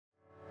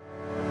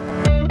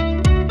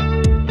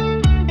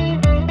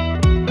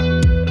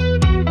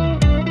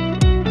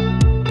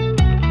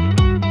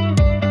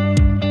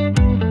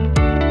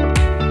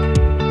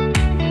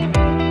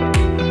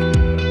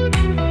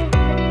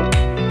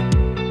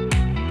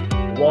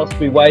Whilst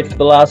we wait for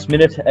the last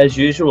minute, as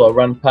usual, I'll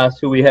run past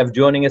who we have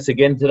joining us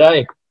again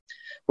today.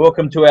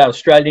 Welcome to our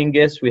Australian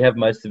guests. We have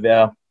most of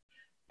our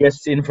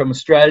guests in from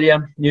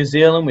Australia, New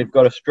Zealand. We've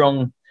got a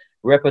strong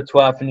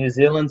repertoire for New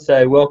Zealand,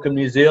 so welcome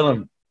New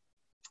Zealand.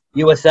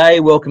 USA,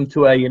 welcome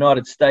to our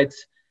United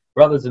States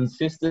brothers and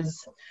sisters.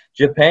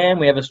 Japan,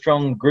 we have a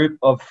strong group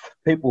of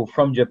people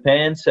from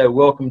Japan, so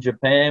welcome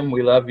Japan,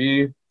 we love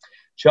you.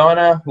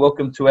 China,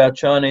 welcome to our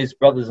Chinese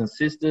brothers and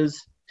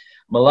sisters.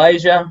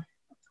 Malaysia,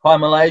 hi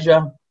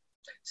Malaysia.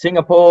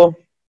 Singapore,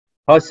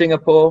 hi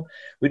Singapore.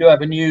 We do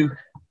have a new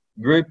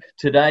group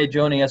today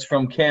joining us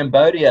from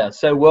Cambodia.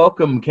 So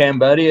welcome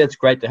Cambodia, it's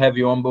great to have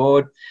you on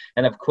board.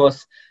 And of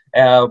course,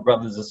 our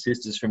brothers and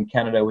sisters from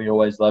Canada, we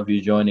always love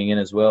you joining in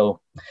as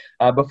well.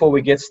 Before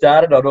we get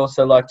started, I'd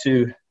also like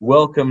to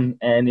welcome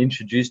and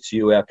introduce to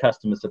you our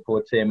customer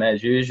support team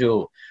as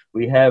usual.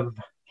 We have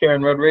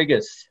Karen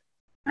Rodriguez.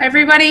 Hi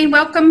everybody,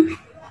 welcome.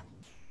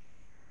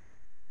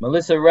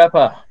 Melissa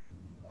Rapper.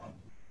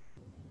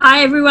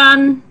 Hi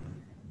everyone.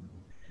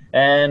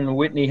 And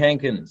Whitney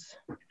Hankins.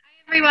 Hi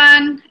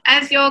everyone.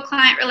 As your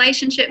client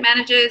relationship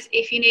managers,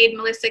 if you need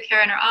Melissa,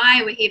 Karen or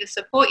I, we're here to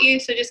support you,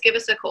 so just give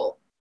us a call.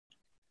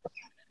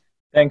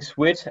 Thanks,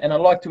 Whit. And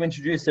I'd like to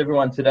introduce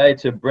everyone today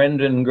to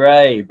Brendan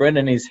Gray.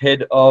 Brendan is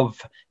head of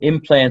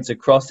implants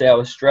across our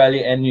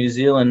Australia and New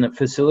Zealand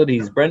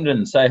facilities.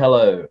 Brendan, say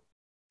hello.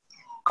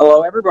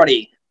 Hello,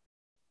 everybody.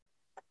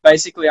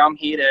 Basically, I'm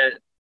here to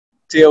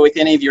deal with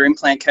any of your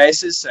implant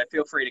cases, so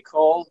feel free to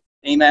call,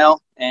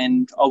 email,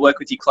 and I'll work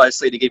with you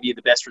closely to give you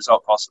the best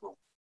result possible.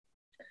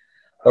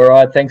 All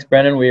right, thanks,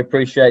 Brendan. We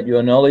appreciate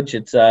your knowledge.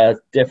 It's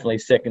definitely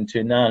second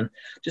to none.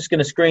 Just going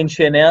to screen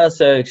share now,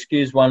 so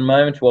excuse one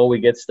moment while we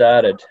get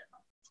started.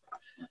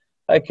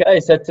 Okay,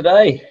 so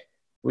today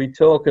we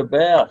talk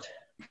about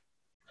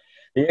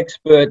the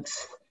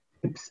experts'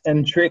 tips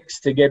and tricks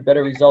to get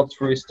better results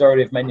for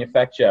restorative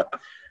manufacture.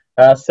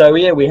 So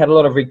yeah, we had a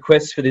lot of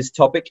requests for this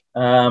topic,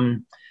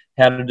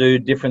 how to do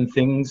different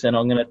things, and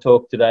I'm going to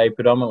talk today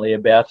predominantly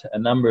about a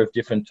number of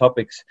different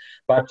topics.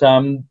 But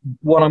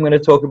what I'm going to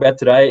talk about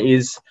today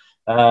is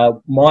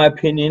my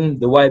opinion,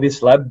 the way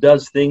this lab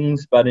does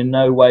things, but in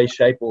no way,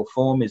 shape or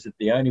form is it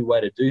the only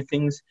way to do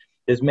things.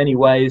 There's many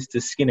ways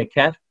to skin a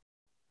cat.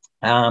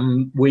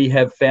 We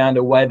have found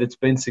a way that's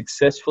been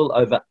successful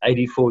over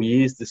 84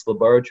 years this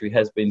laboratory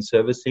has been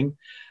servicing.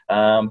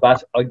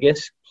 But I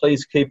guess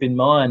please keep in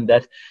mind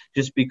that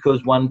just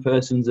because one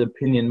person's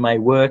opinion may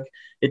work,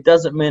 it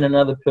doesn't mean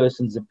another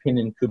person's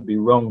opinion could be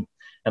wrong.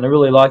 And I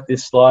really like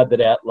this slide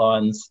that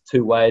outlines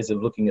two ways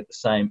of looking at the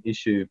same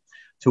issue.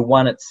 To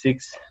one it's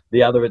 6,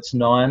 the other it's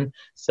 9.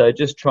 So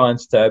just try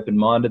and stay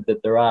open-minded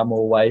that there are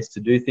more ways to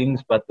do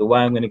things, but the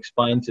way I'm going to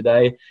explain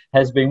today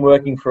has been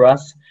working for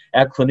us,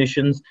 our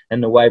clinicians,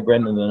 and the way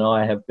Brendan and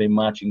I have been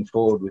marching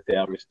forward with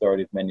our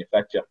restorative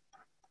manufacture.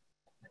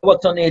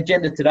 What's on the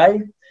agenda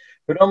today?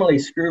 Predominantly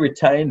screw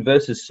retain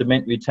versus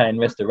cement retain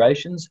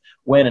restorations,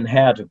 when and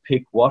how to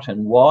pick what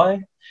and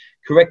why,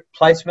 correct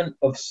placement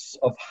of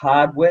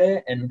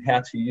hardware and how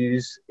to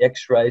use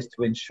x-rays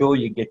to ensure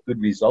you get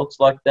good results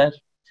like that,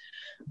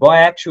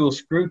 biaxial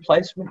screw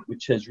placement,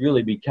 which has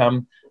really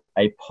become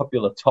a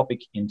popular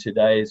topic in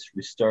today's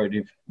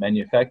restorative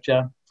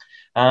manufacture.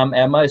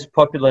 Our most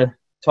popular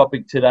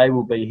topic today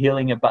will be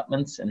healing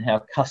abutments and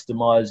how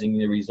customizing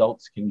the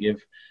results can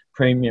give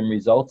premium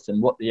results,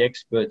 and what the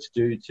experts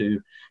do to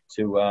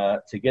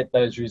get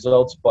those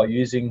results by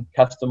using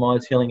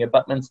customized healing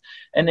abutments,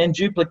 and then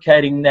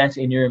duplicating that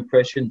in your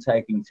impression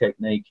taking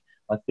technique,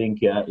 I think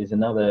is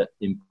another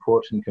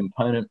important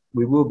component.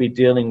 We will be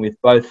dealing with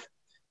both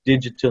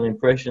digital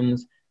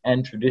impressions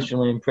and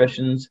traditional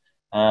impressions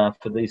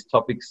for these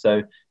topics,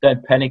 so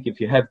don't panic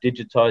if you have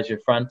digitized your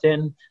front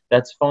end,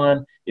 that's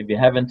fine. If you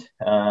haven't,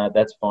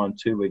 that's fine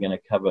too. We're going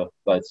to cover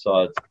both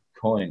sides of the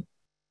coin.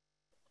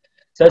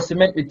 So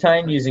cement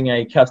retain using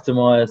a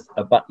customized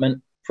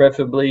abutment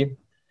preferably,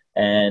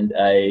 and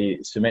a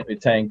cement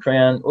retain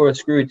crown, or a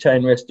screw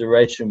retain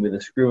restoration with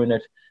a screw in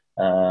it,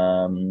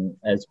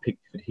 as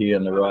pictured here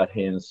on the right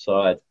hand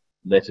side,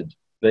 lettered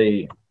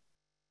B.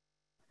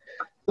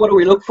 What do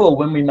we look for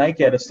when we make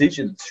our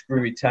decision,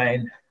 screw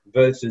retain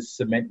versus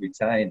cement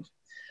retained?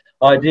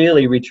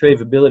 Ideally,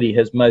 retrievability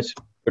has most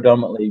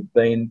predominantly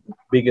been the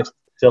biggest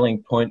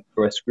selling point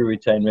for a screw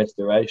retain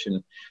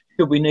restoration.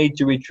 Should we need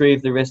to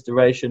retrieve the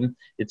restoration,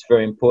 it's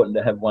very important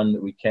to have one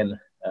that we can,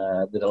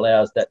 that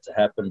allows that to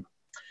happen.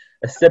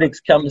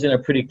 Aesthetics comes in a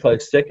pretty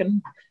close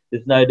second.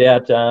 There's no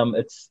doubt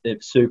it's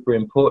super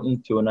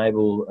important to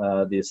enable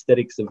the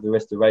aesthetics of the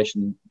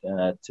restoration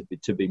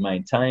to be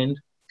maintained.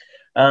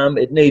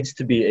 It needs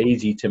to be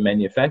easy to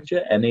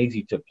manufacture and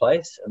easy to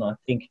place, and I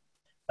think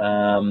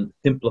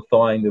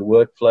simplifying the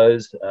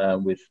workflows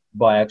with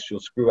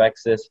biaxial screw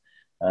access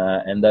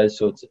and those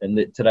sorts,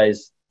 and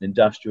today's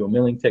industrial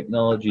milling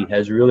technology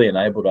has really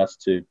enabled us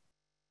to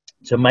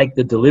make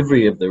the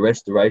delivery of the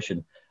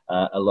restoration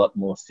a lot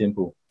more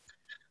simple.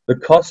 The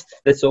cost,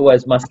 this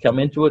always must come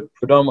into it,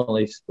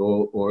 predominantly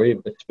or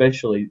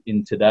especially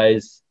in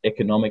today's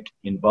economic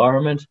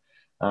environment.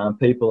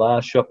 People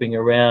are shopping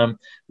around.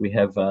 We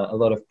have a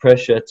lot of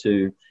pressure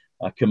to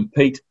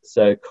compete,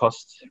 so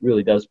cost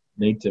really does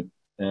need to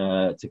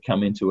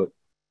come into it.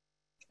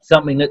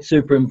 Something that's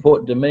super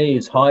important to me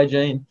is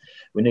hygiene.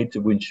 We need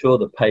to ensure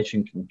the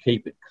patient can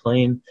keep it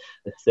clean.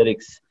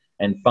 Aesthetics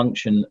and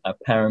function are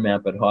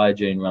paramount, but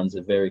hygiene runs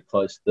a very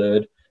close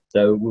third.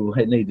 So we'll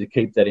need to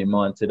keep that in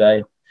mind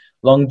today.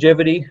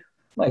 Longevity,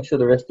 make sure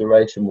the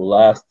restoration will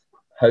last,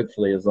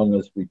 hopefully as long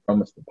as we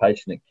promise the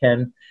patient it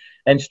can.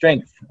 And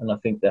strength, and I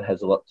think that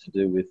has a lot to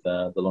do with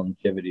the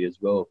longevity as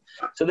well.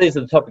 So these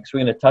are the topics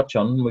we're going to touch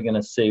on. We're going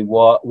to see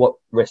what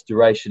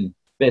restoration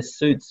best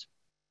suits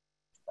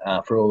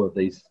for all of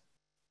these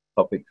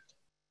topics.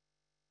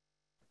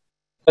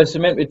 So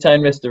cement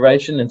retain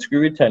restoration and screw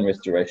retain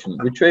restoration.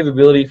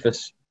 Retrievability for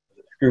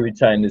screw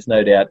retain, there's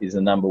no doubt, is the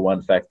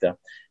 #1 factor.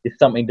 If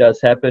something does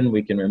happen,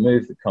 we can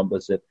remove the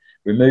composite,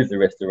 remove the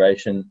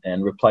restoration,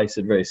 and replace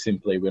it very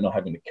simply. We're not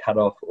having to cut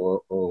off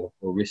or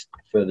risk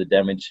further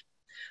damage.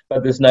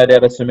 But there's no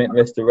doubt a cement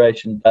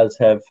restoration does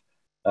have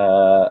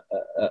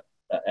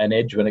an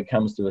edge when it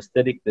comes to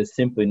aesthetic. There's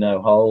simply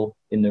no hole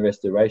in the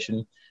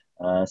restoration,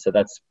 so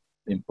that's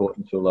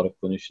important to a lot of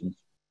clinicians.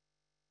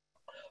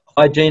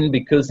 Hygiene,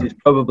 because it's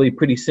probably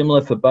pretty similar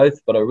for both,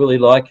 but I really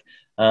like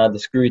the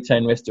screw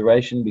retain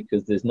restoration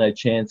because there's no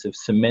chance of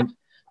cement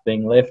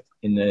being left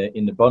in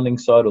the bonding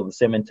site or the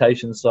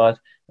cementation site,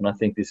 and I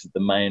think this is the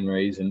main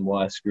reason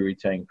why screw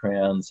retain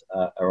crowns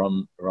are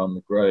on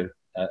the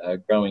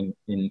growing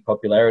in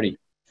popularity.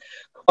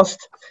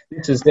 Cost,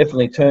 this has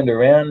definitely turned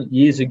around.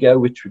 Years ago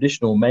with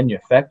traditional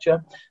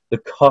manufacture, the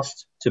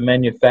cost to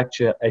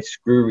manufacture a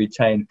screw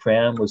retained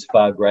crown was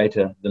far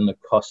greater than the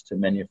cost to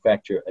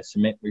manufacture a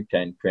cement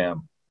retained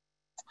crown.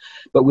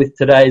 But with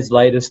today's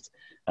latest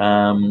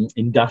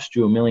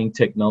industrial milling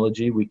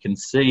technology, we can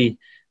see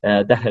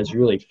that has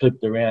really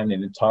flipped around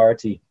in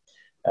entirety,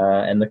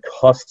 and the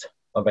cost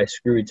of a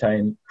screw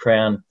retained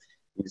crown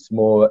is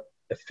more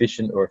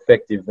efficient or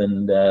effective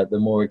than the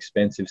more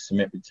expensive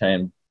cement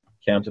retained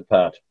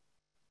counterpart.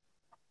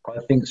 I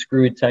think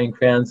screw retained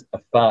crowns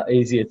are far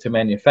easier to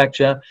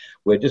manufacture.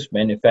 We're just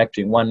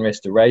manufacturing one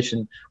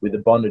restoration with a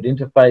bonded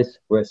interface,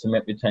 where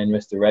cement retained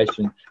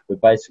restoration, we're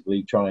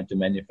basically trying to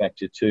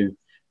manufacture two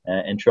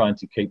and trying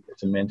to keep the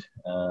cement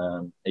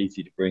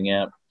easy to bring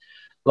out.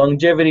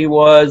 Longevity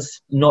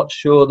wise, not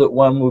sure that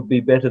one would be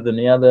better than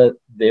the other.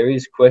 There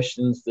is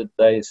questions that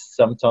they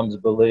sometimes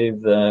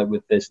believe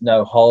with there's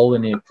no hole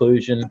in the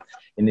occlusion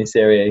in this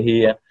area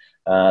here,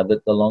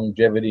 that the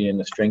longevity and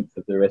the strength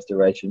of the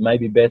restoration may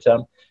be better.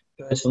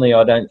 Personally,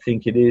 I don't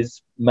think it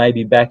is.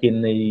 Maybe back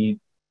in the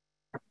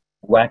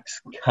wax,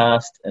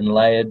 cast and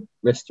layered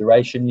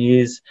restoration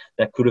years,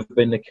 that could have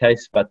been the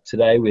case, but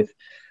today with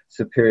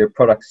superior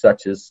products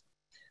such as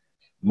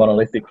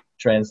monolithic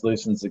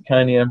translucent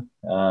zirconia,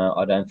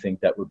 I don't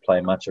think that would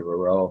play much of a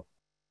role.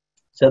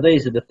 So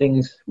these are the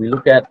things we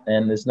look at,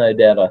 and there's no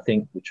doubt I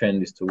think the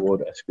trend is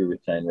toward a screw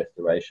retain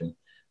restoration.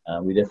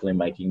 We're definitely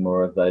making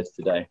more of those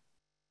today.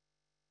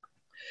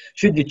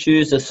 Should you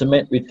choose a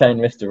cement retain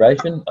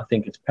restoration, I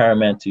think it's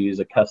paramount to use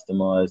a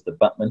customised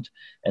abutment,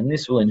 and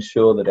this will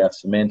ensure that our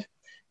cement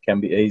can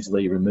be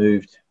easily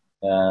removed.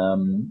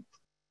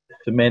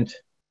 Cement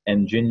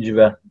and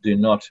gingiva do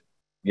not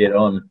get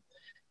on.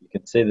 You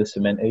can see the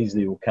cement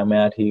easily will come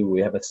out here.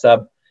 We have a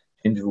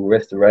sub-gingival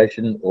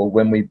restoration, or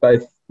when we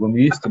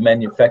used to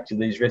manufacture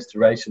these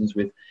restorations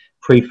with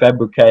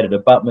prefabricated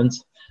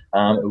abutments,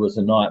 it was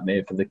a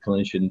nightmare for the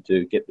clinician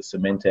to get the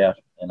cement out,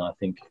 and I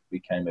think it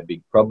became a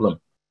big problem.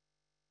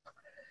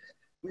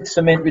 With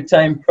cement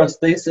retained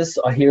prosthesis,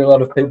 I hear a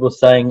lot of people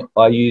saying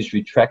I use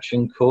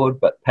retraction cord,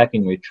 but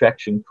packing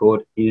retraction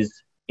cord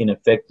is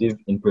ineffective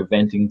in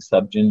preventing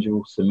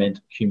subgingival cement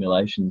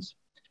accumulations.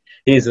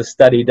 Here's a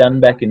study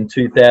done back in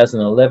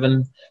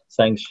 2011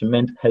 saying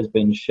cement has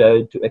been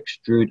shown to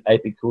extrude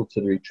apical to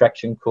the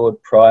retraction cord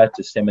prior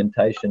to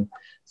cementation.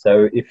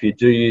 So if you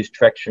do use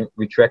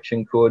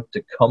retraction cord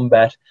to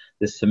combat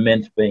the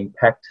cement being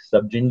packed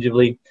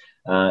subgingivally,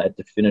 a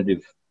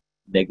definitive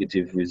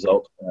negative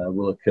result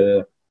will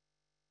occur.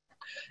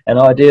 And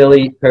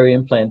ideally,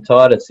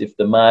 peri-implantitis, if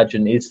the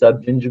margin is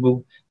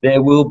subgingival,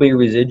 there will be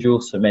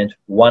residual cement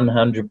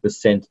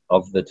 100%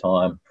 of the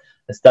time.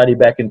 A study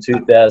back in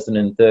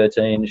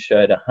 2013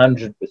 showed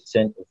 100%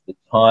 of the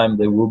time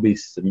there will be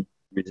some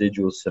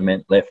residual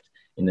cement left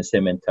in the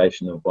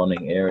cementation or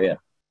bonding area.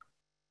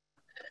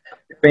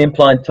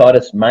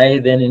 Peri-implantitis may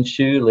then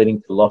ensue,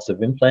 leading to loss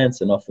of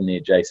implants and often the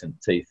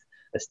adjacent teeth.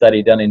 A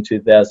study done in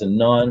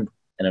 2009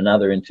 and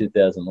another in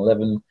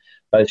 2011,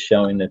 both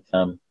showing that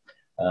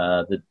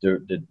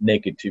the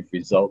negative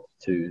result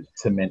to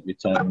cement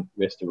retain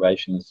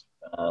restorations,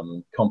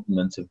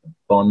 components of the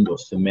bond or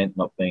cement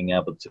not being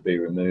able to be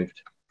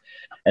removed.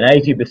 And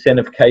 80%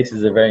 of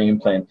cases of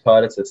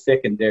peri-implantitis are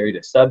secondary to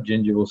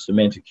subgingival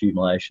cement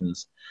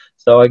accumulations.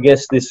 So I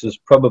guess this is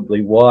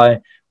probably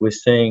why we're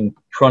seeing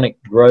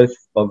chronic growth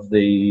of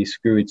the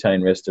screw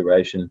retain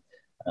restoration.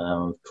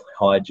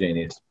 Hygiene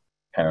is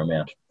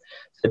paramount.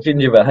 So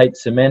gingiva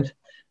hates cement.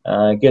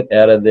 Get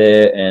out of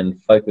there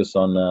and focus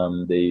on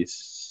the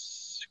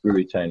screw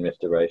retain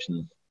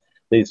restorations.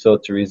 These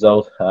sorts of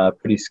results are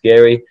pretty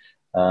scary,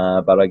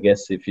 but I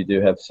guess if you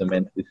do have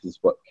cement, this is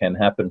what can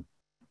happen.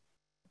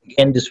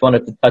 Again, just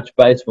wanted to touch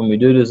base when we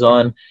do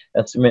design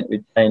our cement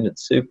retain.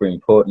 It's super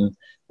important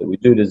that we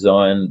do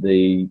design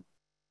the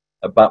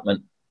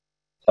abutment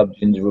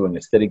subgingival in the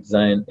aesthetic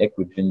zone,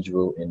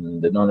 equigingival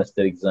in the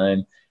non-aesthetic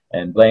zone,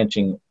 and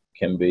blanching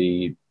can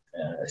be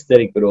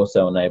aesthetic but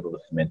also enable the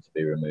cement to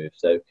be removed.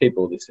 So keep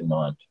all this in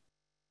mind.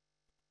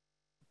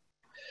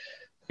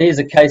 Here's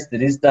a case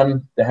that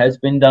has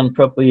been done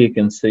properly. You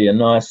can see a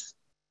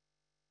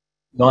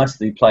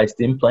nicely placed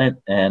implant,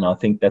 and I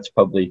think that's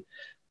probably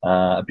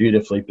a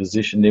beautifully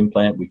positioned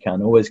implant. We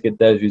can't always get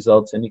those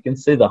results, and you can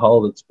see the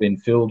hole that's been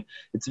filled.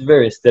 It's a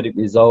very aesthetic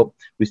result.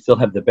 We still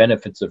have the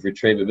benefits of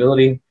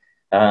retrievability,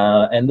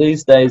 and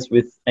these days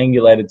with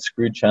angulated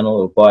screw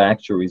channel or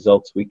biaxial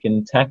results, we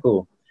can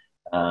tackle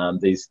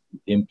these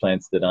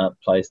implants that aren't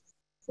placed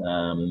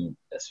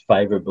as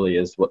favourably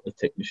as what the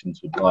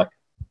technicians would like.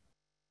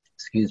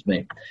 Excuse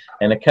me.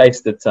 And a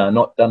case that's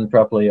not done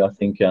properly, I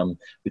think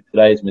with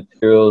today's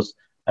materials,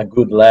 a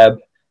good lab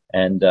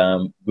and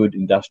good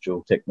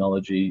industrial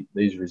technology,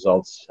 these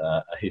results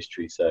are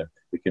history. So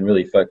we can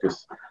really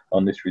focus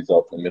on this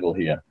result in the middle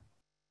here.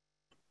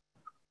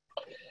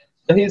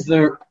 So here's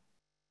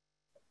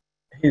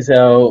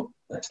our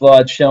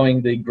slide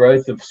showing the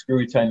growth of screw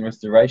retain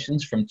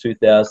restorations from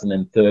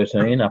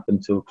 2013 up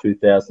until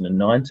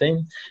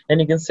 2019, and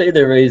you can see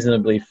the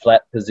reasonably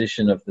flat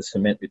position of the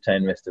cement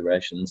retain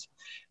restorations.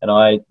 And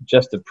I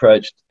just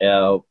approached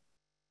our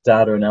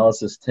data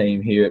analysis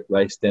team here at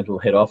Race Dental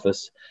head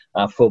office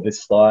for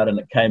this slide, and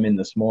it came in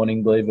this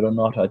morning, believe it or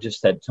not. I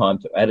just had time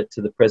to add it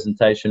to the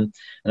presentation,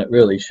 and it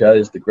really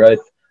shows the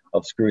growth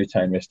of screw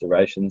retain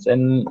restorations.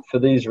 And for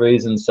these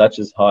reasons, such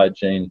as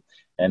hygiene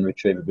and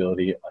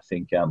retrievability, I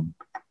think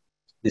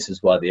this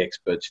is why the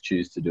experts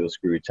choose to do a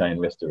screw retain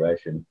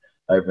restoration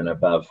over and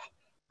above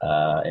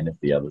any of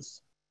the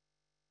others.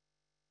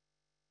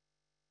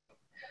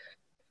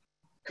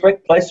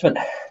 Correct placement.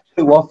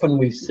 Too often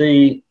we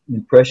see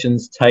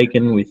impressions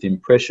taken with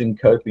impression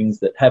copings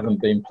that haven't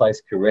been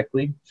placed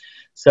correctly.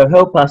 So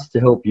help us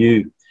to help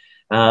you.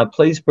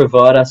 Please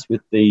provide us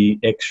with the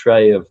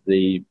x-ray of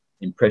the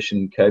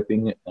impression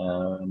coping,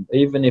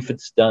 even if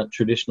it's done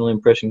traditional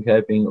impression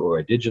coping or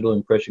a digital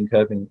impression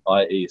coping,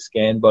 i.e. a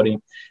scan body.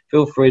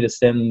 Feel free to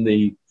send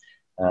the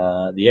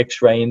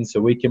x-ray in so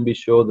we can be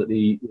sure that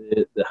the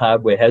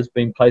hardware has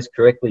been placed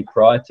correctly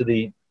prior to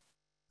the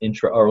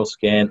intraoral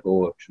scan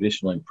or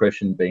traditional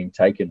impression being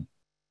taken.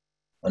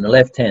 On the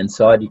left-hand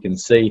side, you can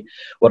see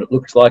what it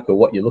looks like or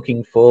what you're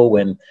looking for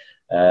when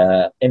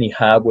any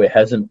hardware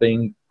hasn't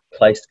been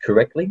placed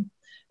correctly.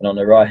 And on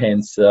the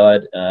right-hand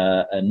side,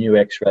 a new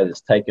x-ray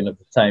that's taken of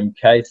the same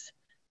case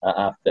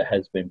after it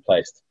has been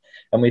placed.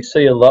 And we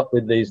see a lot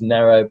with these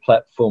narrow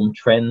platform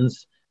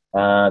trends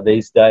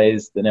these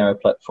days, the narrow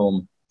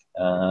platform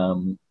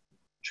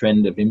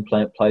trend of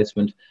implant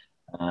placement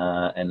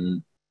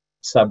and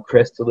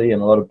subcrestally,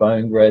 and a lot of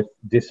bone growth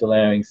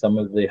disallowing some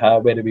of the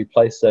hardware to be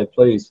placed. So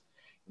please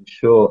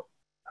ensure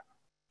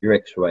your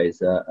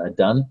x-rays are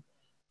done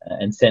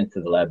and sent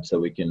to the lab so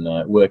we can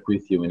work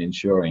with you in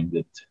ensuring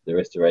that the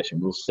restoration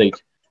will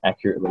seat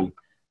accurately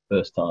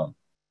first time.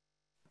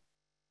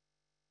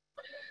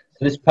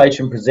 So this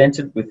patient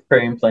presented with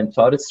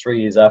peri-implantitis 3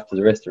 years after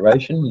the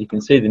restoration. You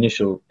can see the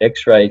initial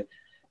x-ray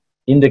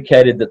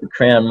indicated that the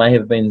crown may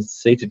have been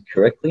seated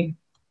correctly,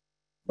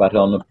 but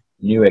on the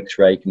new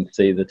x-ray you can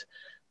see that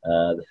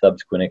the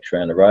subsequent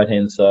x-ray on the right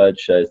hand side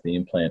shows the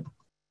implant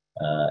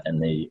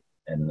and the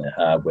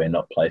hardware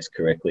not placed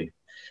correctly.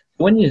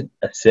 When you're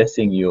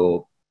assessing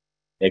your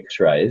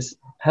x-rays,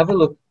 have a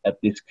look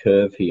at this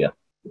curve here.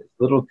 This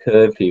little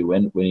curve here,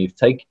 when you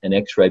take an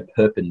x-ray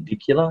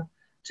perpendicular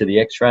to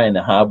the x-ray and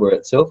the hardware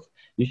itself,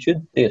 you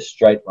should see a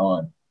straight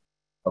line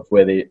of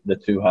where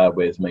the two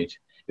hardwares meet.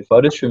 If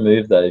I just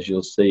remove those,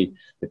 you'll see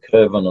the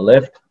curve on the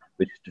left,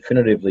 which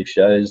definitively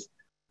shows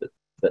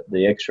that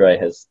the x-ray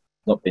has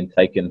not been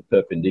taken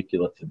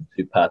perpendicular to the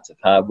two parts of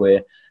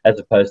hardware, as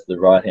opposed to the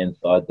right-hand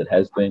side that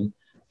has been.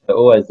 So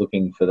always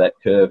looking for that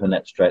curve and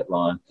that straight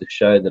line to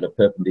show that a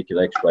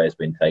perpendicular x-ray has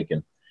been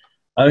taken.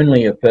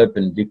 Only a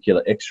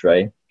perpendicular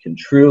x-ray can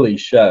truly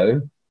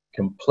show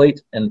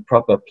complete and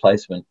proper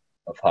placement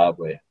of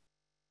hardware.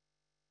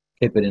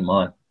 Keep it in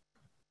mind.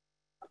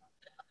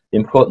 The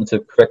importance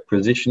of correct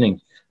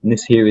positioning. And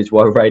this here is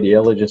why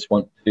radiologists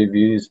want two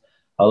views.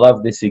 I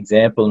love this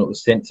example, and it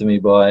was sent to me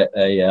by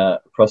a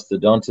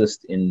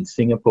prosthodontist in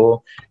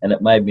Singapore, and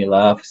it made me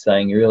laugh,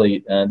 saying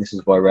really this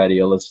is why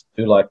radiologists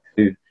do like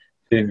two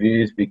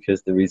views,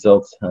 because the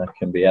results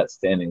can be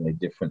outstandingly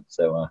different.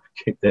 So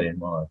keep that in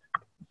mind.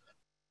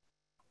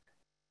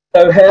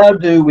 So how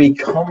do we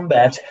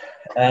combat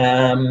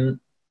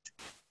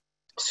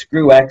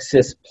screw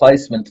access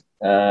placement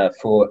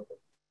for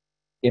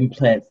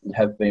implants that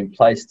have been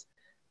placed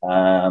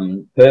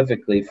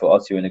perfectly for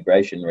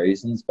osseointegration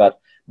reasons, but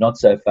not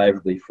so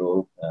favourably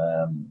for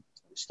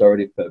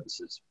restorative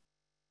purposes?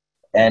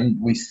 And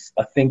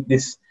I think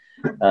this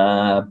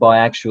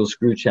biaxial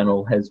screw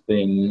channel has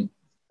been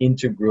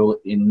integral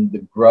in the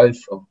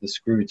growth of the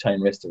screw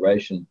retain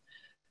restoration.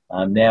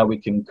 Now we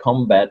can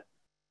combat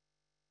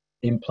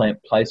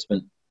implant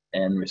placement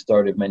and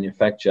restorative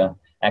manufacture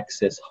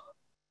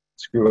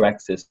screw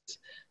access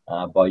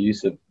by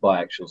use of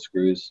biaxial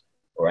screws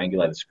or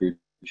angulated screw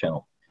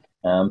channel.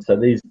 So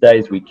these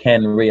days we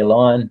can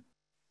realign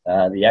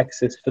the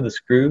access for the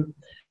screw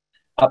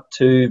up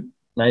to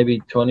maybe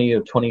 20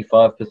 or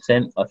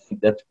 25%. I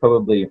think that's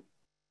probably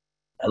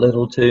a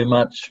little too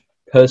much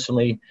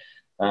personally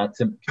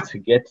to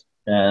get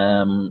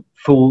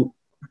full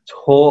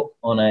torque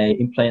on a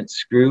implant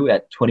screw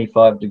at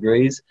 25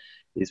 degrees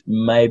is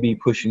maybe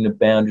pushing the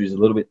boundaries a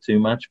little bit too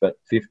much, but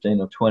 15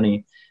 or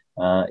 20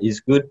 is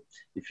good.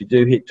 If you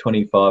do hit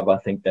 25, I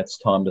think that's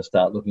time to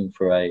start looking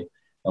for an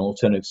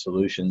alternative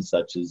solution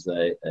such as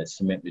a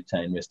cement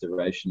retain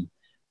restoration.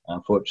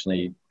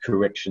 Unfortunately,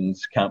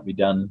 corrections can't be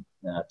done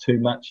too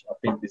much. I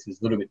think this is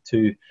a little bit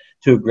too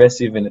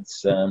aggressive in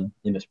its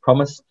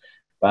promise,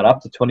 but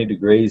up to 20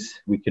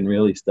 degrees, we can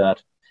really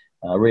start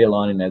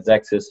realigning those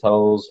access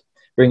holes,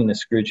 bringing the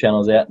screw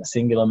channels out in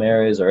the cingulum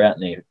areas or out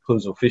in the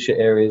occlusal fissure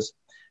areas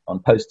on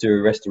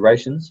posterior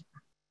restorations,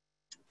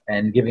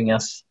 and giving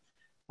us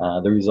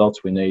the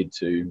results we need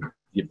to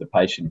give the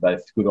patient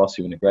both good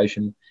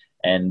osseointegration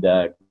and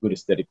good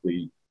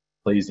aesthetically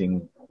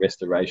pleasing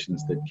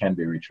restorations that can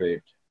be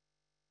retrieved.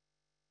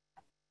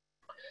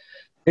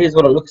 Here's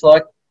what it looks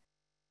like.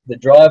 The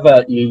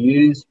driver you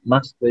use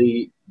must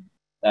be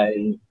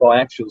a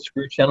biaxial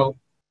screw channel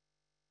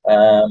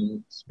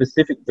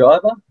specific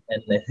driver,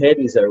 and the head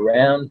is a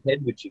round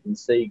head which you can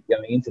see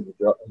going into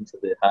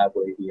the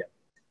hardware here.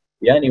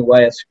 The only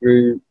way a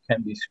screw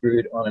can be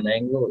screwed on an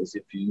angle is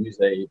if you use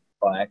a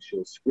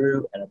biaxial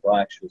screw and a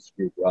biaxial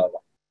screw driver.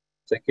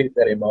 So keep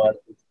that in mind.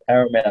 It's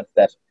paramount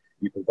that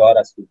you provide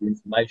us with the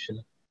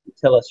information. You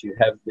tell us you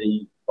have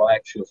the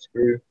biaxial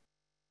screw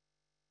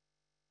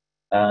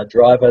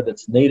driver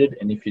that's needed,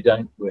 and if you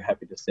don't, we're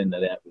happy to send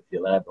that out with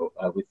your lab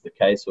or with the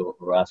case,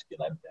 or ask your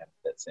lab to have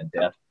that sent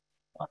out.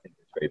 I think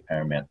it's very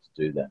paramount to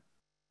do that.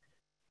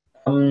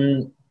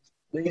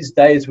 These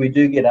days we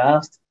do get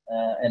asked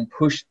and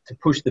push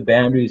the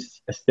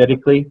boundaries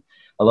aesthetically.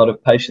 A lot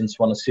of patients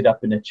want to sit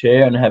up in a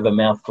chair and have a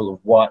mouthful of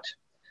white.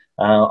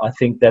 I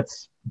think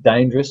that's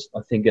dangerous.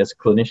 I think as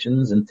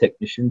clinicians and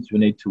technicians, we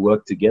need to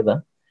work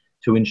together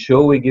to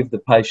ensure we give the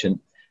patient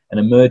an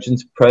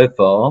emergence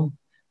profile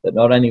that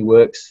not only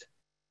works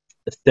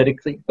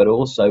aesthetically, but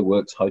also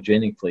works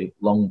hygienically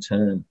long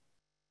term.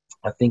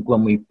 I think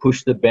when we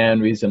push the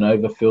boundaries and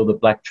overfill the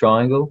black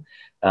triangle,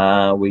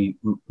 we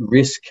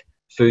risk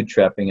food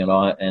trapping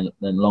and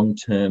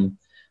long-term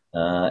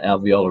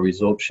alveolar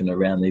resorption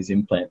around these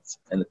implants.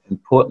 And it's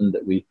important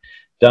that we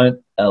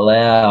don't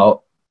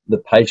allow the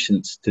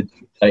patients to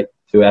dictate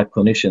to our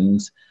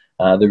clinicians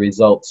the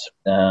results.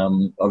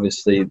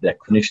 Obviously, the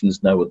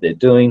clinicians know what they're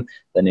doing.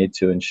 They need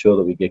to ensure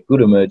that we get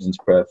good emergence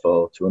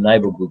profile to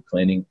enable good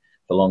cleaning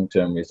for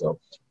long-term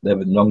results. The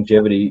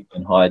longevity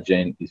and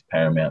hygiene is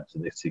paramount to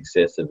the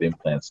success of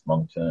implants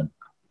long-term.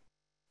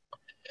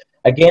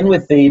 Again,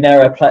 with the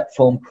narrow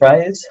platform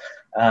craze,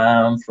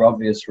 for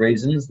obvious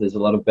reasons, there's a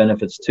lot of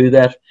benefits to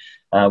that.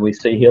 We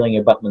see healing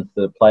abutments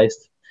that are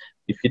placed.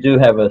 If you do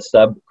have a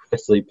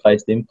subcrestally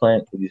placed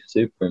implant, it is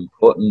super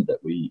important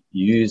that we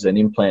use an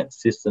implant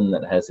system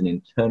that has an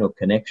internal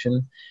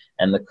connection,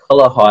 and the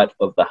collar height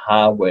of the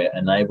hardware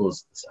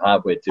enables this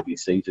hardware to be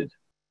seated.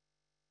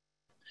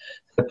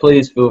 So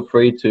please feel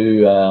free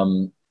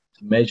to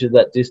measure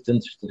that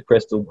distance to the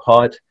crestal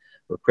height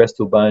or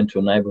crestal bone to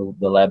enable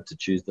the lab to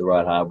choose the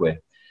right hardware.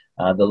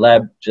 The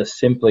lab just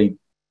simply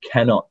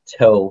cannot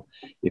tell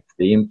if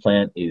the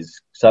implant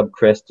is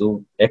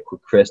subcrestal,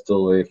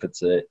 equicrestal, or if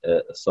it's a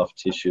soft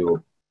tissue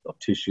or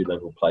tissue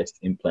level placed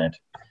implant.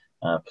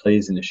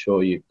 Please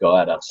ensure you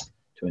guide us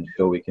to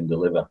ensure we can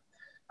deliver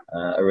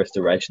a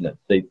restoration that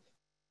fits.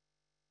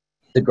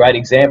 It's a great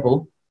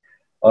example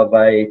of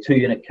a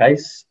 2-unit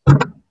case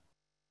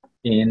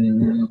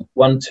in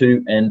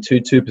 1-2 and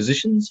 2-2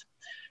 positions.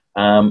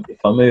 If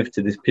I move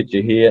to this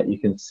picture here, you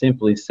can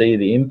simply see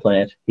the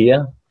implant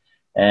here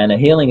and a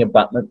healing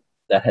abutment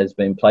that has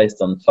been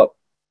placed on top.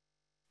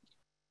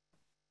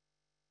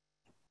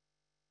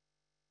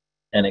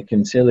 And it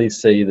can clearly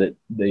see that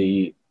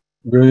the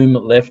room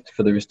left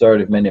for the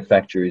restorative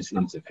manufacture is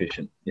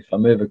insufficient. If I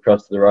move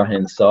across to the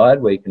right-hand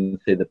side, where you can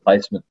see the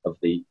placement of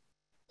the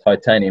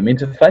titanium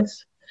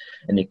interface,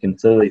 and you can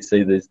clearly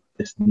see there's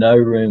no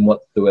room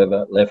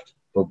whatsoever left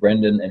for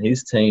Brendan and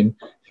his team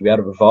to be able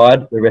to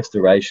provide the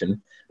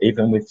restoration,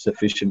 even with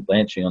sufficient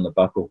blanching on the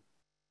buccal.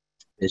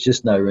 There's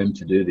just no room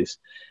to do this.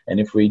 And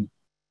if we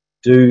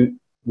do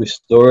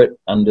restore it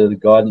under the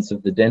guidance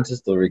of the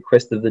dentist or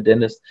request of the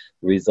dentist,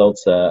 the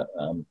results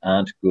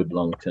aren't good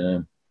long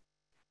term.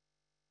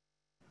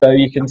 So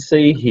you can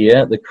see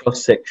here the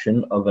cross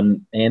section of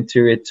an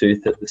anterior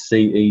tooth at the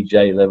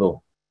CEJ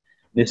level.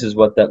 This is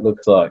what that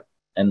looks like,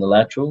 and the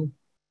lateral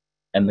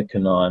and the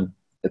canine,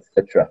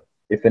 etc.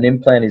 If an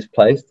implant is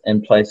placed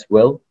and placed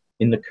well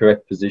in the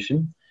correct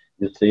position,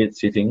 you'll see it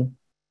sitting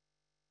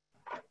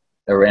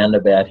around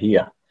about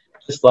here.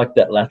 just like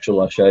that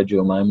lateral I showed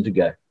you a moment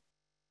ago.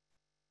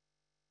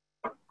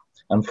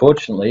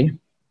 Unfortunately,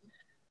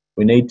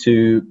 we need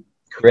to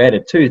create a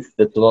tooth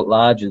that's a lot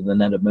larger than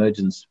that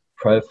emergence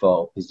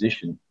profile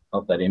position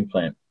of that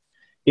implant.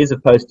 Here's a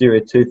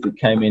posterior tooth that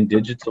came in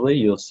digitally.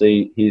 You'll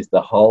see here's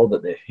the hole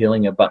that the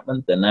healing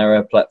abutment, the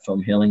narrow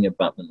platform healing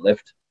abutment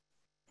left.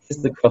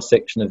 Here's the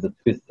cross-section of the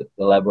tooth that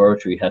the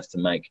laboratory has to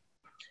make.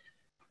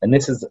 And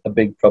this is a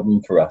big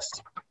problem for us.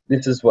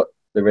 This is what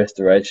the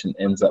restoration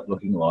ends up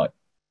looking like.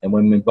 And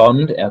when we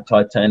bond our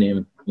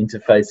titanium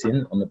interface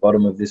in on the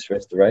bottom of this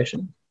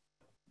restoration,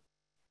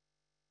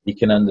 you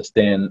can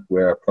understand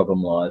where our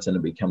problem lies, and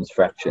it becomes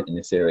fracture in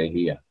this area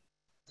here.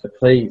 So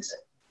please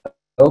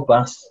help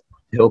us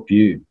help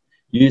you.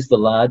 Use the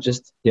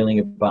largest healing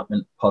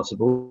abutment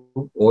possible,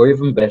 or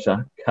even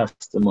better,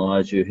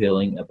 customize your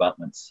healing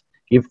abutments.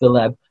 Give the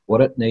lab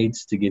what it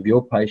needs to give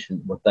your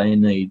patient what they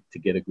need to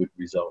get a good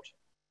result.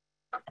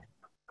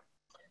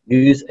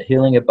 Use a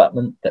healing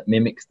abutment that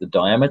mimics the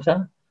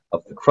diameter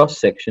of the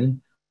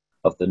cross-section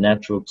of the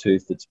natural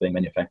tooth that's being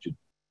manufactured,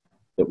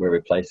 that we're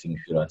replacing,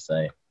 should I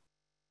say.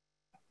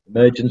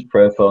 Emergence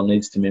profile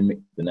needs to mimic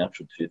the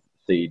natural tooth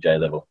CEJ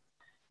level.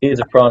 Here's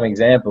a prime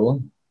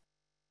example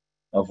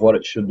of what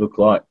it should look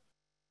like.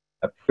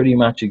 A pretty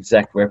much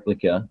exact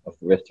replica of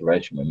the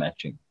restoration we're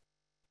matching.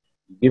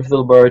 Give the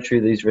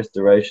laboratory these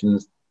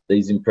restorations,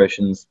 these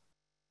impressions,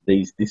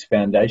 this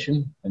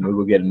foundation, and we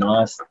will get a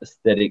nice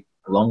aesthetic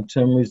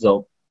long-term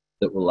result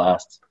that will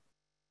last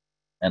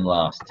and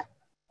last.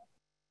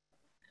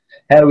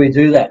 How do we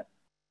do that?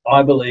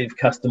 I believe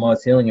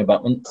customized healing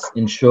abutments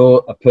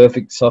ensure a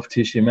perfect soft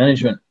tissue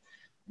management.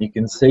 You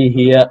can see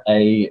here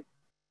a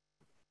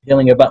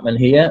healing abutment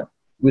here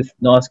with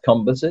nice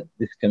composite.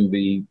 This can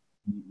be,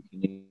 you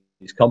can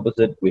use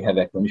composite. We have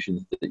our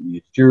clinicians that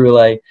use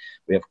Duralay.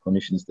 We have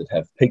clinicians that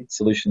have PEEK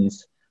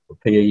solutions or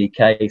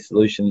PEK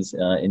solutions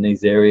in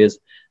these areas.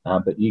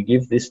 But you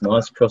give this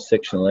nice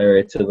cross-sectional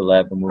area to the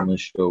lab and we'll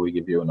ensure we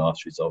give you a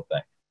nice result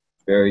back.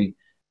 Very,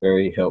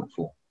 very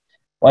helpful.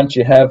 Once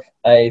you have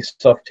a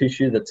soft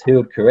tissue that's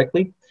healed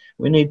correctly,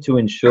 we need to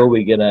ensure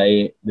we get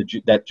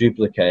that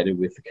duplicated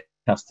with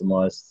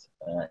customized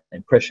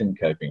impression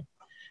coping.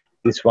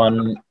 This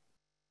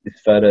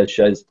photo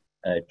shows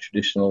a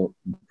traditional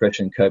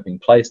impression coping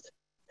placed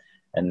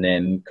and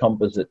then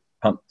composite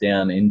pumped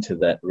down into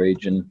that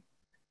region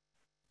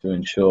to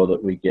ensure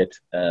that we get,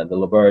 the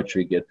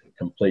laboratory gets a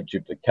complete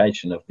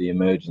duplication of the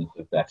emergence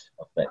of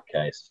that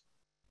case.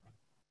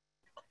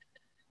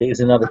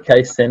 Here's another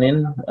case sent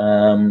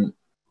in.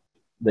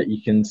 That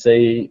you can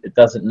see it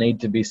doesn't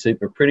need to be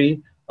super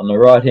pretty. On the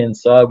right hand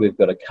side we've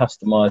got a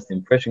customized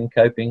impression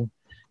coping.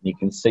 You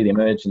can see the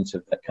emergence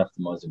of that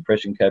customized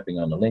impression coping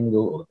on the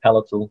lingual or the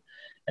palatal,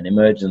 and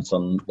emergence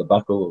on the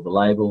buccal or the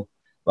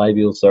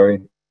labial,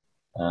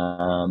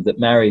 that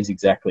marries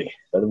exactly,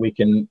 so that we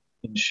can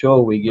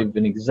ensure we give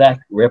an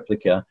exact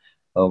replica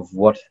of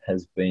what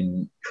has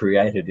been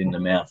created in the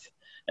mouth,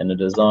 and the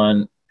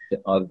design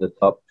of the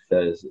top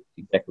shows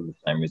exactly the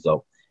same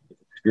result. If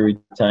it's screw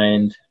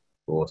retained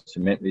or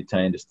cement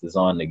retained, it's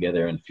designed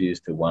together and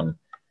fused to one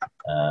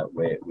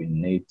where we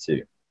need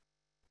to.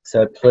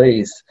 So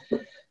please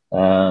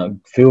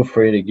feel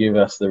free to give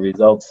us the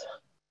results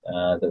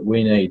that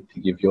we need to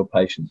give your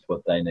patients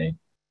what they need.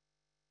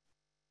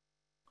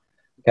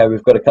 Okay,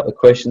 we've got a couple of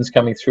questions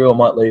coming through. I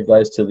might leave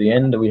those to the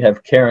end. We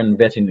have Karen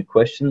vetting the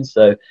questions.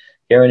 So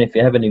Karen, if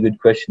you have any good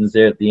questions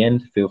there at the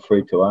end, feel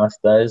free to ask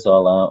those.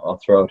 I'll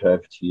throw it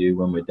over to you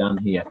when we're done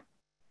here.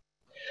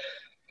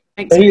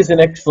 Thanks. Here's an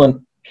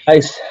excellent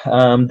case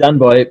done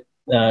by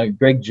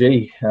Greg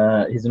G.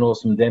 He's an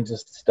awesome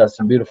dentist, does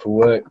some beautiful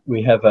work.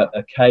 We have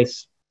a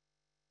case,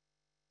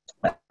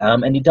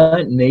 and you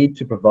don't need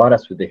to provide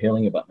us with the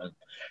healing abutment.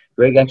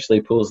 Greg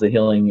actually pulls the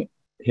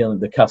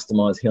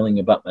customized healing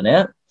abutment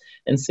out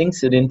and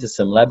sinks it into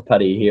some lab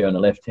putty here on the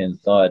left-hand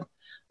side,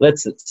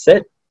 lets it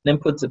set, then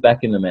puts it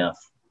back in the mouth.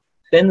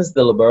 Sends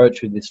the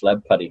laboratory this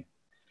lab putty.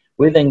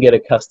 We then get a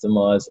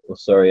customized,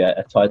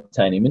 a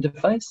titanium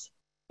interface,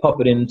 pop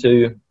it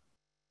into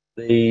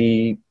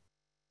the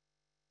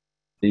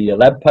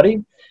lab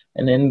putty,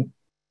 and then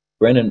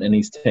Brennan and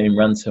his team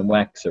run some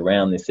wax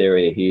around this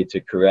area here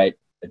to create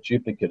a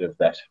duplicate of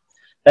that.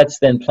 That's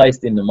then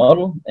placed in the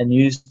model and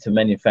used to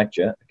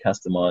manufacture a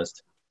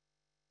customized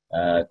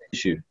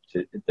tissue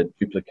to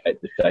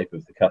duplicate the shape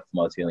of the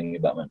customized healing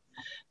abutment.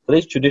 So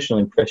these traditional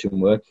impression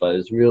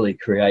workflows really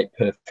create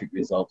perfect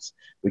results.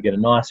 We get a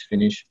nice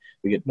finish,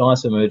 we get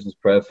nice emergence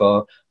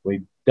profile,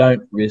 we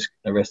don't risk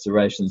a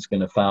restoration that's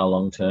going to fail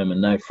long term,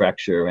 and no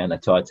fracture around a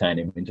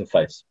titanium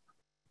interface.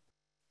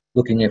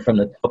 Looking at from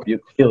the top, you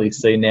clearly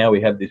see now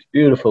we have this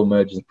beautiful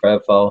emergence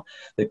profile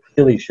that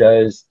clearly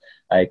shows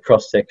a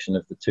cross-section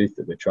of the tooth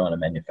that we're trying to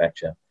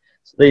manufacture.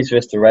 So these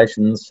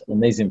restorations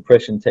and these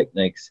impression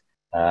techniques,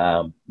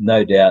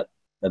 no doubt,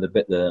 are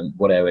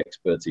what our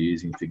experts are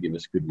using to give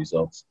us good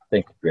results.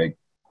 Thank you, Greg.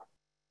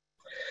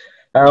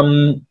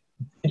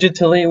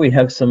 Digitally, we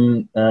have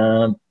some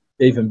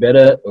even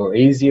better or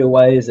easier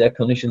ways our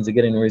clinicians are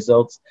getting the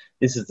results.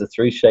 This is the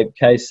 3-shape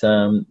case,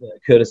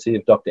 courtesy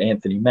of Dr.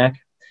 Anthony Mack.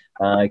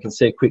 You can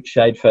see a quick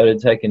shade photo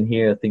taken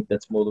here. I think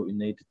that's more that we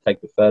need to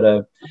take the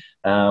photo.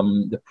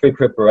 The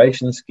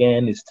pre-preparation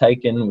scan is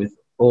taken with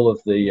all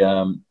of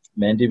the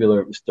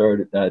mandibular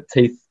restorative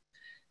teeth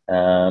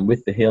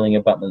with the healing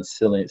abutments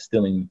still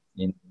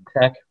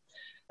intact.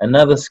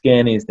 Another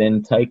scan is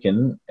then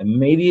taken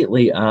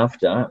immediately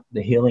after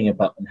the healing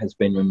abutment has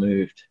been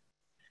removed.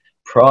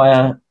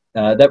 Prior,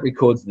 that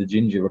records the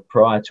gingiva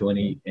prior to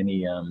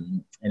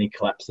any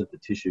collapse of the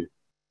tissue.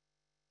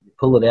 You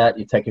pull it out,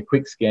 you take a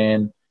quick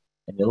scan,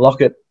 and you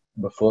lock it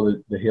before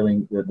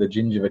the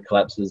gingiva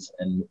collapses,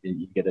 and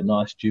you get a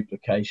nice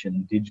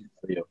duplication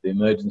digitally of the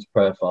emergence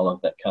profile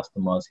of that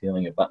customized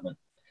healing abutment.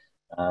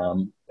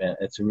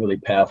 It's a really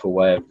powerful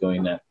way of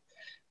doing that.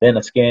 Then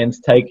a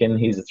scan's taken.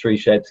 Here's a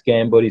 3-shaped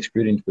scan body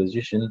screwed into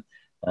position.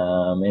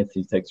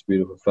 Anthony takes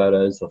beautiful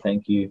photos, so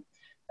thank you.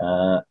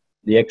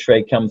 The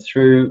x-ray comes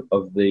through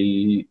of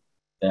the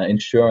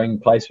ensuring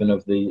placement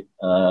of the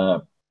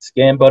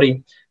scan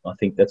body. I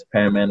think that's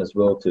paramount as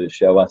well to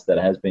show us that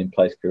it has been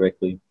placed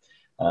correctly.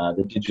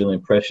 The digital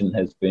impression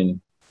has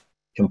been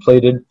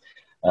completed.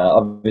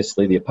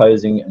 Obviously the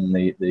opposing and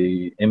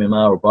the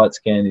MMR or bite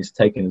scan is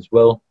taken as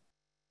well,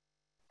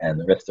 and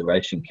the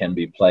restoration can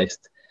be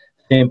placed.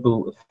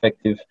 Simple,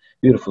 effective,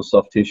 beautiful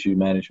soft tissue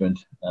management,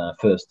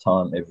 first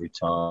time, every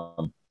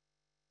time.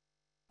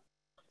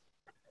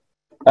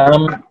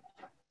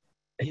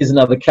 Here's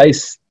another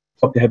case.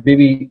 Dr.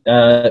 Habibi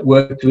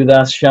worked with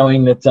us,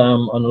 showing that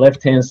on the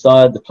left-hand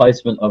side, the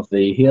placement of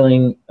the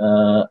healing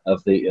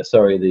of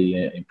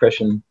the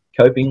impression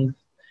coping,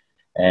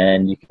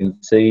 and you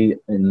can see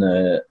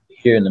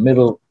here in the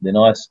middle the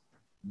nice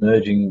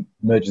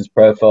emergence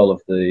profile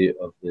of the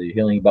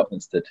healing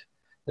abutments that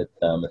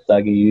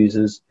Masagi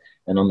uses,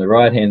 and on the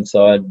right-hand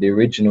side the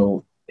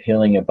original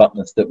healing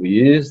abutments that we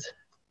used.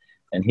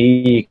 And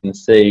here you can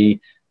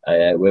see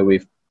where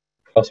we've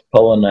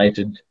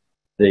cross-pollinated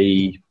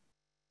the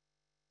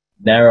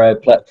narrow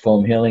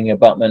platform healing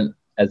abutment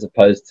as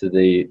opposed to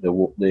the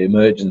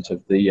emergence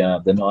of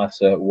the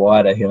nicer,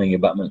 wider healing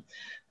abutment,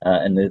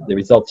 and the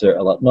results are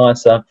a lot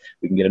nicer.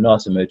 We can get a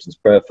nice emergence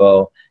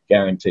profile,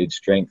 guaranteed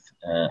strength,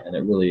 and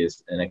it really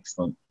is an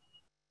excellent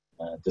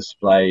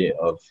display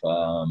of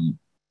the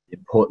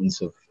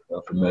importance of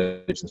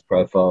emergence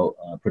profile,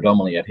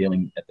 predominantly at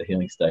the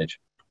healing stage.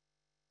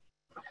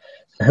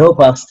 To help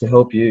us to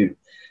help you,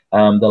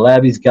 the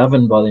lab is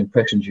governed by the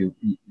impressions you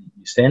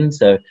send,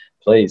 so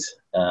please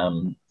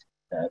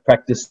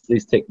practice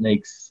these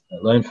techniques,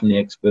 learn from the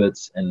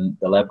experts, and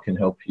the lab can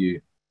help you.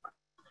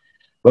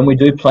 When we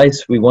do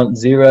place, we want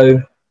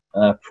zero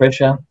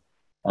pressure,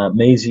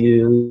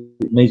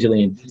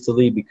 mesially and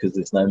distally, because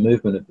there's no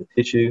movement of the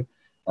tissue.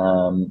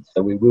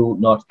 So we will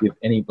not give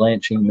any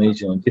blanching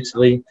mesial and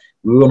distally.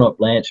 We will not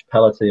blanch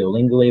palatally or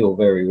lingually, or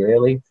very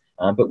rarely,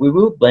 but we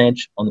will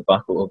blanch on the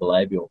buccal or the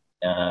labial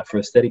for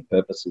aesthetic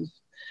purposes.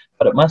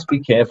 But it must be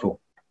careful.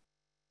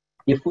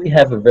 If we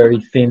have a very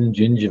thin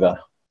gingiva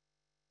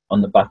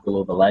on the buccal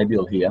or the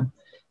labial here,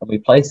 and we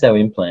place our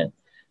implant,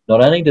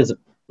 not only does it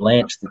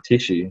blanch the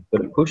tissue, but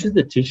it pushes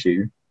the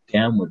tissue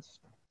downwards.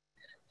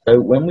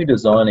 So when we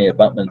design our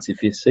abutments,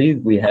 if you see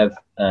we have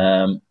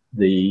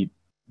the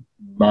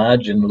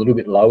margin a little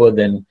bit lower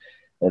than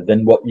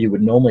what you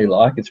would normally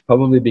like, it's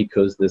probably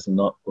because there's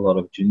not a lot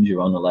of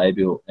gingiva on the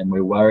labial, and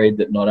we're worried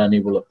that not only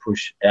will it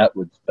push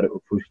outwards, but it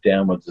will push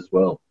downwards as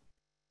well.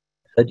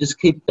 So just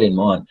keep that in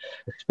mind,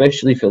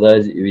 especially for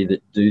those of you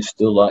that do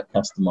still like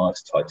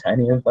customized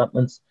titanium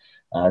abutments.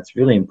 It's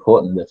really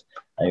important that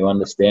you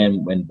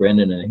understand when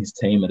Brendan and his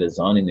team are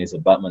designing these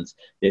abutments,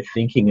 they're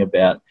thinking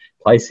about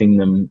placing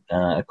them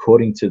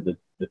according to the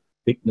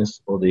thickness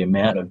or the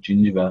amount of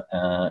gingiva,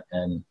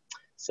 and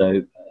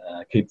so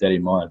keep that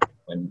in mind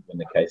when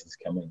the cases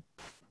come in.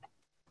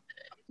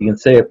 You can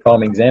see a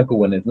prime example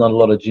when there's not a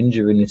lot of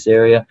gingiva in this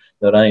area.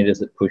 Not only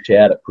does it push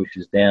out, it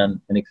pushes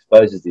down and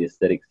exposes the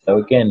aesthetics. So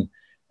again,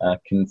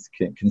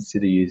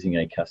 consider using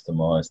a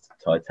customized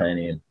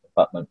titanium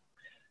abutment.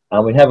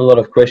 We have a lot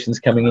of questions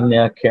coming in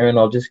now, Karen.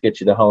 I'll just get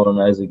you to hold on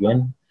those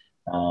again.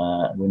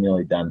 We're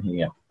nearly done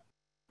here.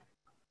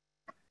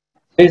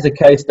 Here's a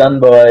case done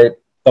by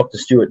Dr.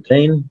 Stuart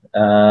Dean,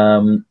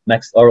 oral and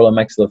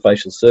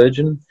maxillofacial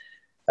surgeon.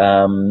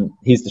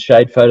 Here's the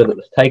shade photo that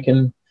was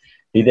taken.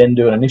 He then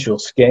do an initial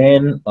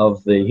scan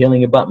of the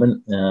healing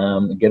abutment,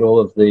 get all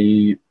of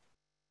the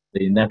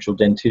natural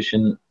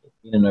dentition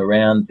in and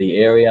around the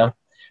area.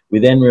 We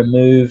then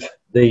remove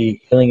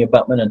the healing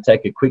abutment and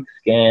take a quick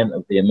scan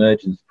of the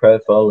emergence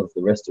profile of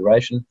the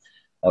restoration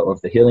of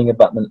the healing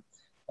abutment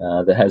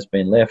that has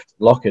been left,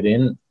 lock it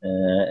in,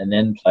 and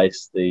then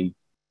place the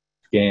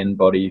scan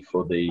body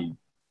for the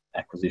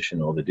acquisition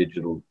or the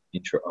digital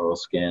intraoral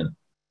scan.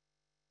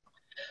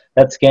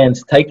 That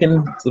scan's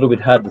taken. It's a little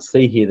bit hard to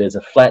see here. There's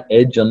a flat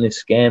edge on this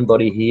scan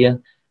body here,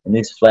 and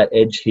this flat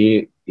edge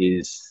here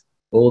is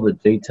all the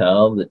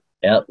detail that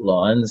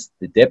outlines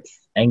the depth,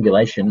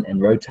 angulation,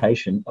 and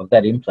rotation of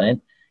that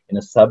implant in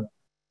a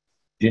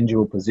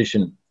subgingival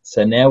position.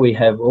 So now we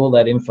have all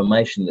that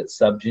information that's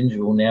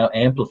subgingival now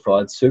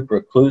amplified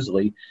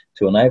supraocclusally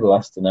to enable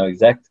us to know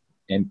exact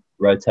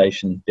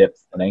rotation,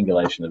 depth and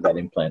angulation of that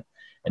implant.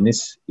 And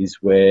this is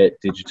where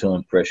digital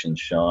impressions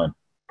shine.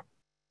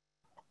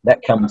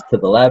 That comes to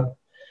the lab.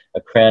 A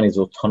crown is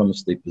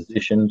autonomously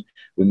positioned.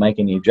 We make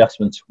any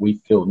adjustments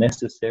we feel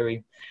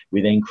necessary.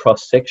 We then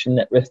cross-section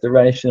that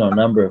restoration on a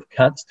number of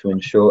cuts to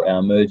ensure our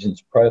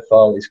emergence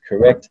profile is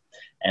correct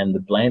and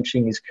the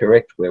blanching is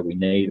correct where we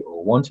need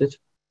or want it.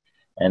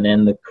 And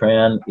then the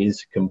crown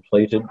is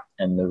completed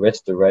and the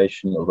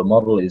restoration or the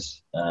model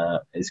is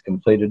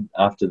completed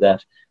after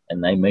that,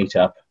 and they meet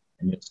up.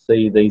 And you'll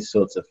see these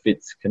sorts of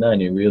fits can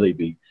only really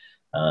be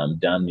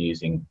done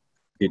using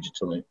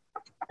digital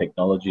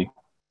technology.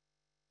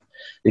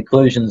 The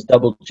occlusion's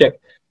double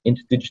checked,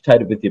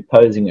 interdigitated with the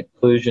opposing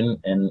occlusion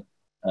and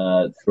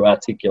through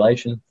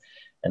articulation,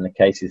 and the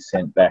case is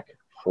sent back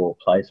for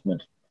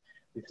placement.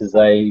 This is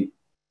an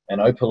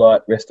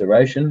opalite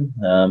restoration,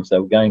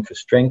 so we're going for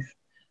strength.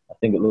 I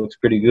think it looks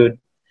pretty good.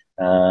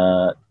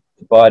 The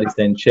bite is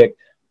then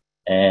checked,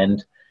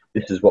 and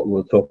this is what we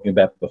were talking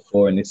about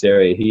before in this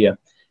area here.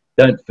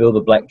 Don't fill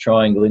the black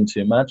triangle in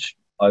too much.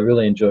 I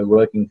really enjoy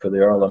working for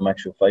the oral and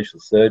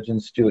maxillofacial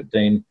surgeon. Stuart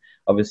Dean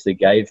obviously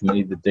gave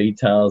me the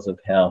details of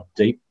how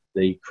deep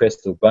the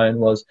crestal bone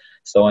was,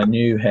 so I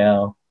knew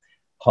how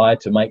high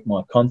to make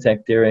my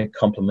contact area,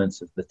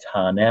 compliments of the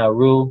Tarnow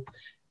rule,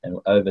 and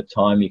over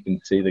time you can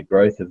see the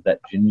growth of that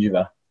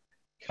gingiva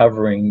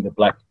covering the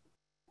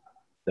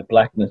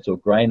blackness or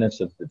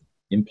greyness of the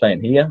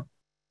implant here,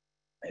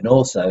 and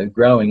also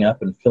growing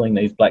up and filling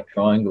these black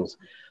triangles.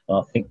 And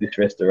I think this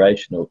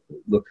restoration will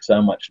look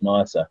so much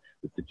nicer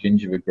with the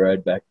gingiva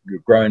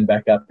growing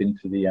back up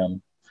into the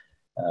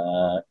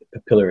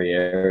papillary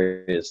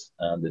areas.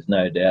 There's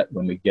no doubt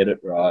when we get it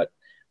right,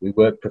 we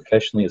work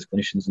professionally as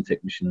clinicians and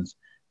technicians,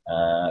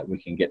 we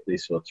can get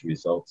these sorts of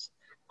results.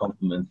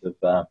 Compliments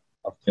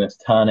of Dennis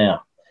Tarnow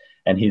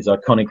and his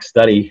iconic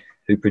study,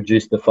 who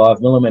produced the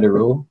 5mm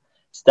rule,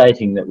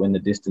 stating that when the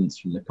distance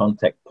from the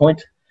contact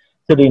point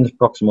to the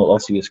interproximal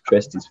osseous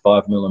crest is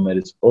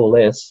 5mm or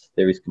less,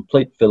 there is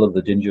complete fill of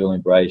the gingival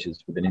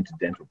embrasures with an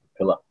interdental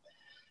papilla.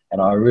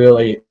 And I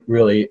really,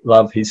 really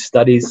love his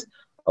studies.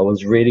 I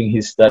was reading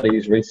his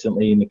studies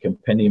recently in the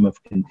Compendium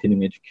of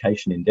Continuing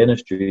Education in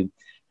Dentistry,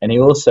 and he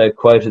also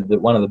quoted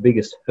that one of the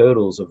biggest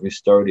hurdles of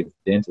restorative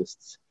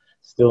dentists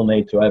still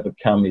need to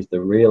overcome is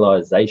the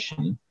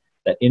realization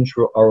that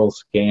intraoral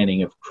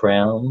scanning of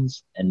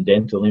crowns and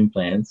dental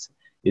implants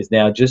is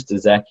now just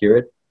as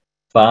accurate,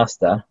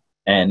 faster,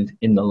 and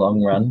in the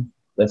long run,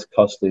 less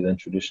costly than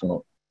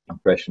traditional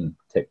impression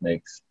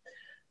techniques.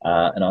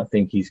 And I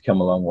think he's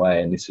come a long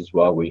way, and this is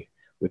why we've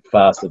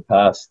far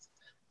surpassed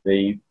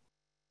the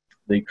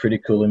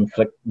critical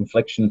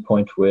inflection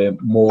point where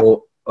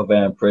more of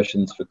our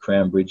impressions for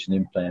crown, bridge and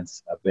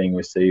implants are being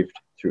received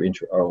through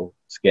intraoral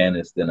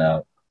scanners than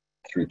are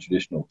through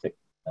traditional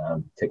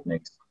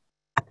techniques.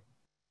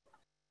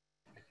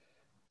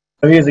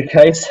 So here's a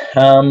case.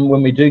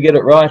 When we do get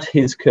it right,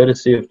 here's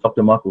courtesy of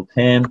Dr. Michael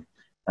Tam.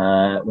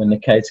 When the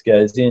case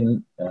goes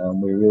in,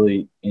 we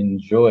really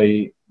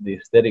enjoy the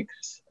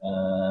aesthetics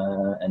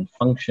and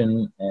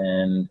function,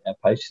 and our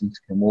patients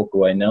can walk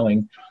away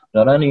knowing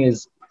not only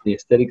is the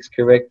aesthetics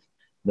correct,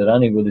 not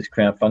only will this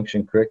crown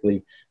function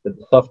correctly, but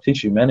the soft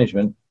tissue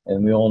management,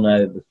 and we all know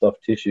that the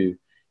soft tissue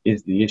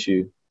is the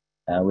issue,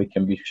 we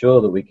can be sure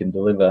that we can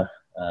deliver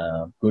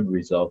good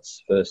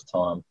results first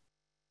time,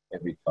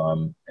 every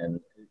time, and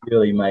it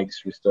really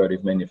makes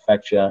restorative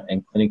manufacture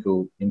and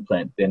clinical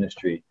implant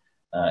dentistry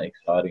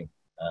exciting.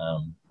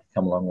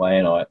 Come a long way,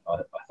 and I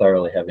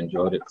thoroughly have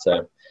enjoyed it.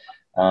 So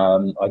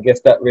I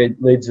guess that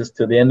leads us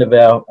to the end of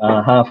our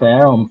half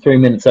hour. I'm 3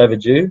 minutes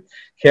overdue.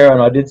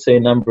 Karen, I did see a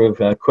number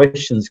of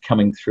questions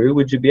coming through.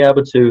 Would you be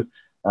able to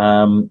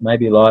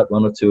maybe light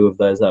one or two of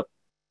those up?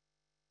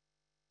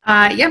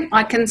 Yep,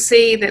 I can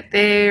see that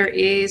there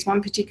is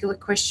one particular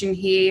question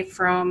here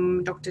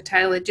from Dr.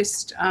 Taylor,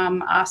 just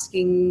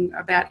asking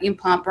about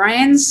implant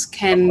brands.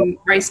 Can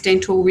Race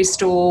Dental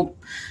restore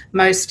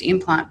most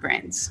implant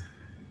brands?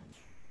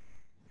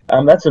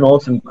 That's an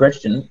awesome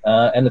question,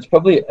 and it's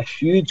probably a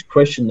huge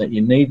question that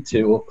you need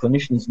to, or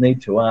clinicians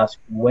need to ask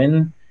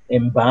when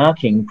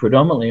embarking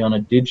predominantly on a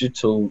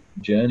digital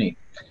journey.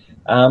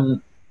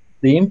 The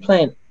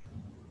implant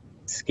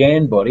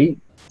scan body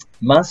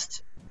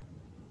must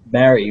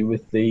marry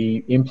with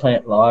the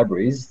implant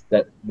libraries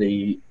that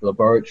the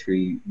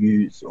laboratory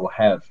use or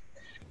have.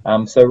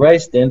 So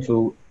Race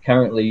Dental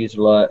currently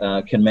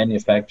can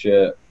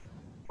manufacture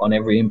on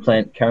every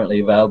implant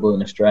currently available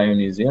in Australia and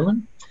New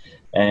Zealand.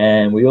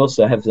 And we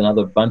also have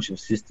another bunch of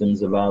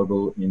systems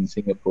available in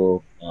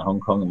Singapore, Hong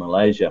Kong and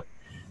Malaysia.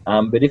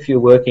 But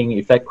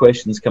if that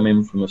question's come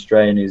in from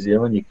Australia and New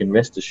Zealand, you can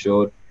rest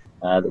assured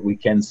that we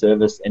can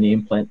service any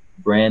implant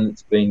brand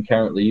that's being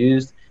currently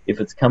used. If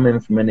it's come in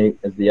from any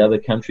of the other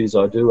countries,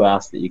 I do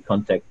ask that you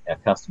contact our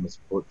customer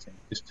support team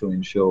just to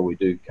ensure we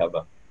do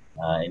cover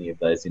any of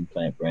those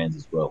implant brands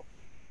as well.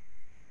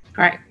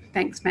 Great,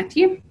 thanks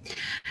Matthew.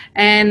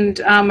 And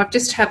I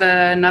just have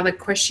another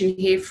question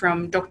here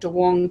from Dr.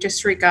 Wong,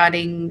 just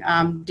regarding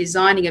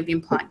designing of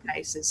implant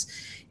cases.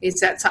 Is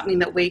that something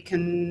that we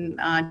can,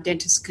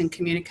 dentists can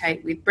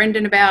communicate with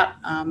Brendan about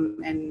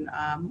and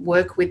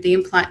work with the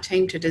implant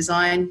team to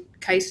design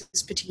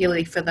cases,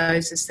 particularly for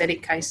those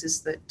aesthetic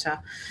cases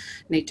that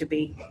need to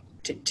be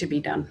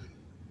done?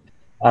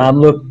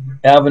 Look,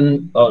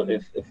 Alvin,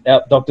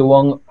 Dr.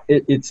 Wong,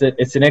 it's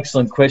an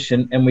excellent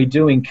question, and we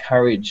do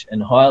encourage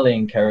and highly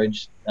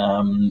encourage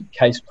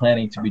case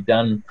planning to be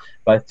done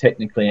both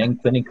technically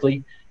and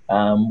clinically.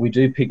 We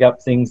do pick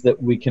up things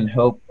that we can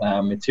help.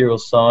 Material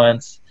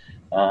science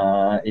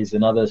is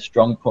another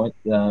strong point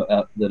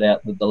that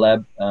the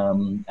lab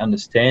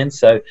understands.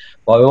 So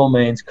by all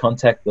means,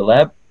 contact the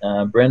lab.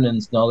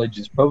 Brendan's knowledge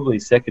is probably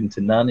second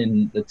to none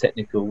in the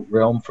technical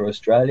realm for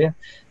Australia.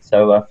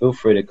 So feel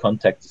free to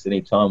contact us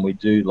anytime. We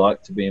do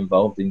like to be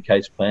involved in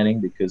case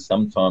planning because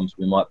sometimes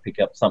we might pick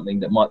up something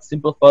that might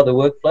simplify the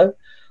workflow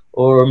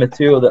or a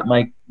material that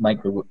make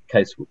the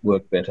case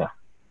work better.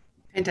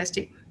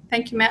 Fantastic.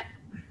 Thank you, Matt.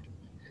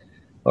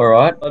 All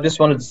right. I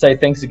just wanted to say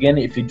thanks again.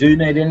 If you do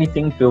need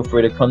anything, feel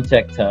free to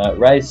contact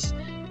Race.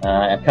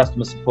 Our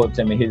customer support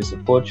team are here to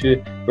support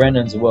you.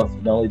 Brendan's a wealth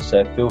of knowledge,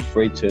 so feel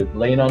free to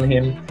lean on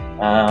him.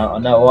 I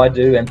know I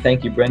do, and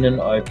thank you,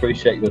 Brendan. I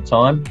appreciate your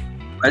time.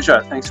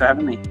 Pleasure. Thanks for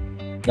having me.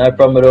 No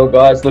problem at all,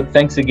 guys. Look,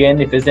 thanks again.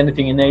 If there's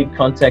anything you need,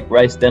 contact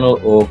Race Dental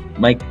or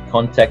make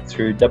contact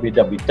through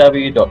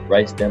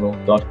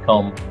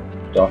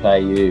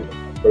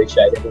www.racedental.com.au.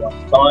 Appreciate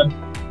everyone's time.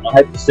 I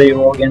hope to see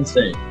you all again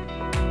soon.